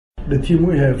the team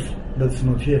we have that's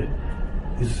not here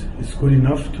is good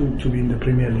enough to be in the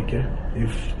Premier League.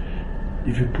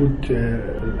 If you put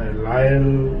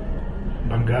Lyle,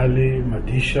 Bangali,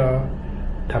 Madisha,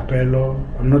 Tapelo,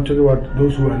 I'm not talking about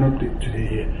those who are not today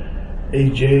here.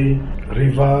 AJ,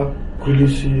 Riva,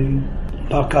 Kulisi,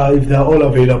 Paka, if they are all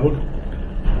available,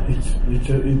 it's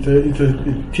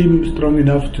a team strong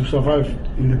enough to survive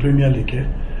in the Premier League.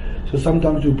 So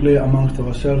sometimes we play amongst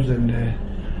ourselves and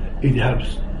it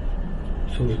helps.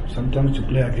 So sometimes to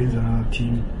play against another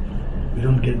team, we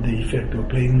don't get the effect of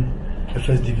playing a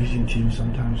first division team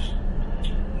sometimes.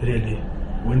 Really,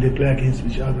 when they play against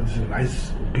each other, it's a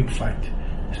nice big fight.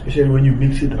 Especially when you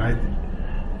mix it right,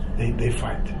 they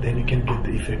fight. Then you can get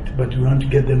the effect. But we want to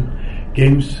get them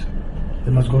games.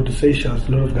 They must go to Seychelles.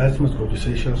 A lot of guys must go to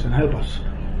Seychelles and help us.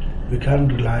 We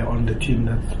can't rely on the team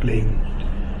that's playing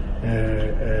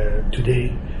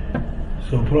today.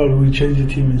 So probably we'll change the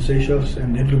team in Seychelles,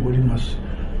 and everybody must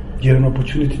get an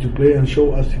opportunity to play and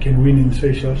show us they can win in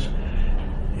Seychelles.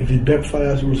 If it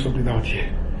backfires, we'll sort it out here.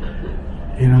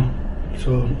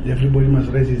 So everybody must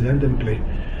raise his hand and play.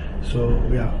 So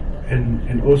yeah,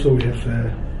 and also we have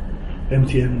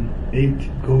MTN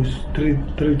 8 goes three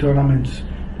tournaments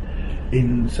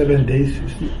in 7 days.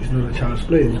 It's not a child's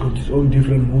play. It's got its own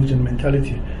different moods and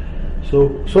mentality.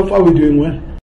 So far we're doing well.